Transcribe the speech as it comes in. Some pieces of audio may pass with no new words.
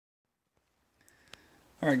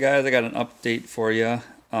Alright guys, I got an update for you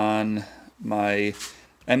on my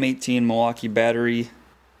M18 Milwaukee battery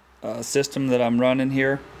system that I'm running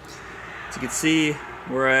here. As you can see,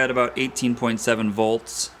 we're at about 18.7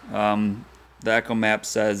 volts. The Echo map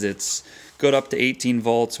says it's good up to 18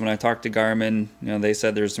 volts. When I talked to Garmin, they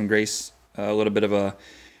said there's some grace, a little bit of a,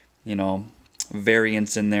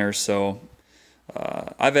 variance in there. So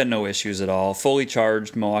I've had no issues at all. Fully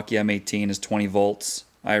charged Milwaukee M18 is 20 volts.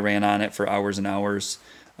 I ran on it for hours and hours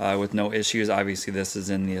with no issues. Obviously this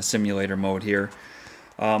is in the simulator mode here.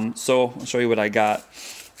 So I'll show you what I got.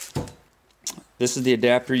 This is the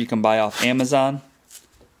adapter you can buy off Amazon.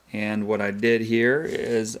 And what I did here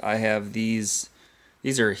is I have these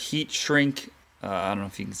are heat shrink, I don't know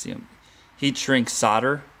if you can see them, heat shrink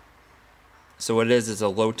solder. So what it is a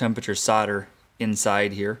low temperature solder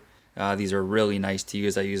inside here. These are really nice to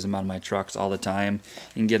use. I use them on my trucks all the time.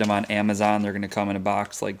 You can get them on Amazon. They're going to come in a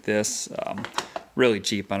box like this. Really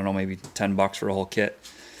cheap. I don't know, maybe 10 bucks for a whole kit.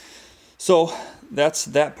 So that's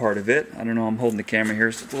that part of it. I don't know, I'm holding the camera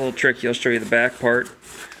here, so it's a little tricky. I'll show you the back part.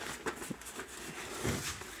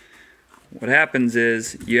 What happens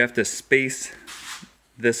is you have to space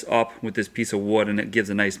this up with this piece of wood and it gives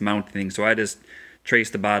a nice mount thing. So I just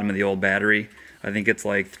traced the bottom of the old battery. I think it's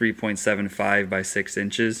like 3.75 by 6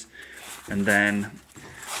 inches. And then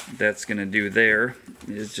that's going to do there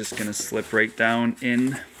is just going to slip right down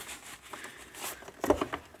in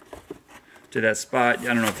to that spot. I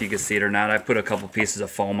don't know if you can see it or not. I put a couple pieces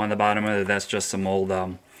of foam on the bottom of it. That's just some old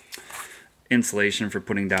insulation for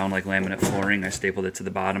putting down like laminate flooring. I stapled it to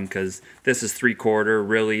the bottom because this is 3/4.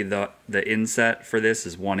 Really the inset for this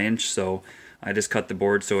is 1 inch. So I just cut the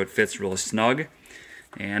board so it fits really snug.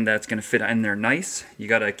 And that's going to fit in there nice. You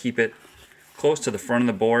got to keep it close to the front of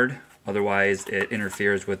the board, otherwise it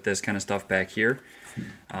interferes with this kind of stuff back here.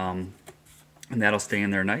 And that'll stay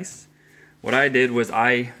in there nice. What I did was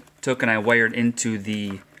I took and I wired into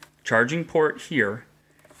the charging port here,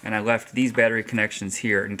 and I left these battery connections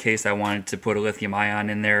here in case I wanted to put a lithium ion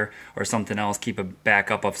in there or something else, keep a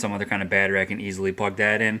backup of some other kind of battery. I can easily plug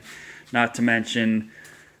that in. Not to mention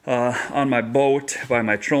on my boat, by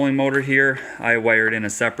my trolling motor here, I wired in a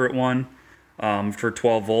separate one for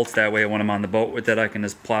 12 volts. That way when I'm on the boat with it, I can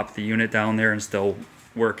just plop the unit down there and still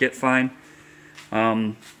work it fine.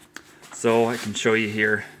 So I can show you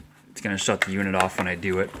here. It's going to shut the unit off when I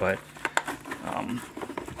do it, but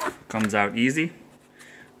comes out easy.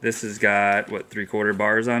 This has got, what, 3/4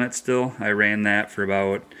 bars on it still. I ran that for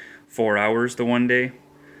about 4 hours the one day.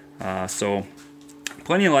 So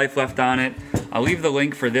plenty of life left on it. I'll leave the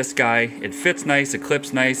link for this guy. It fits nice, it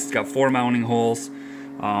clips nice, it's got 4 mounting holes.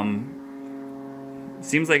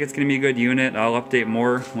 Seems like it's going to be a good unit. I'll update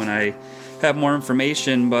more when I have more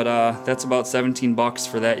information, but that's about 17 bucks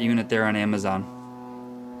for that unit there on Amazon.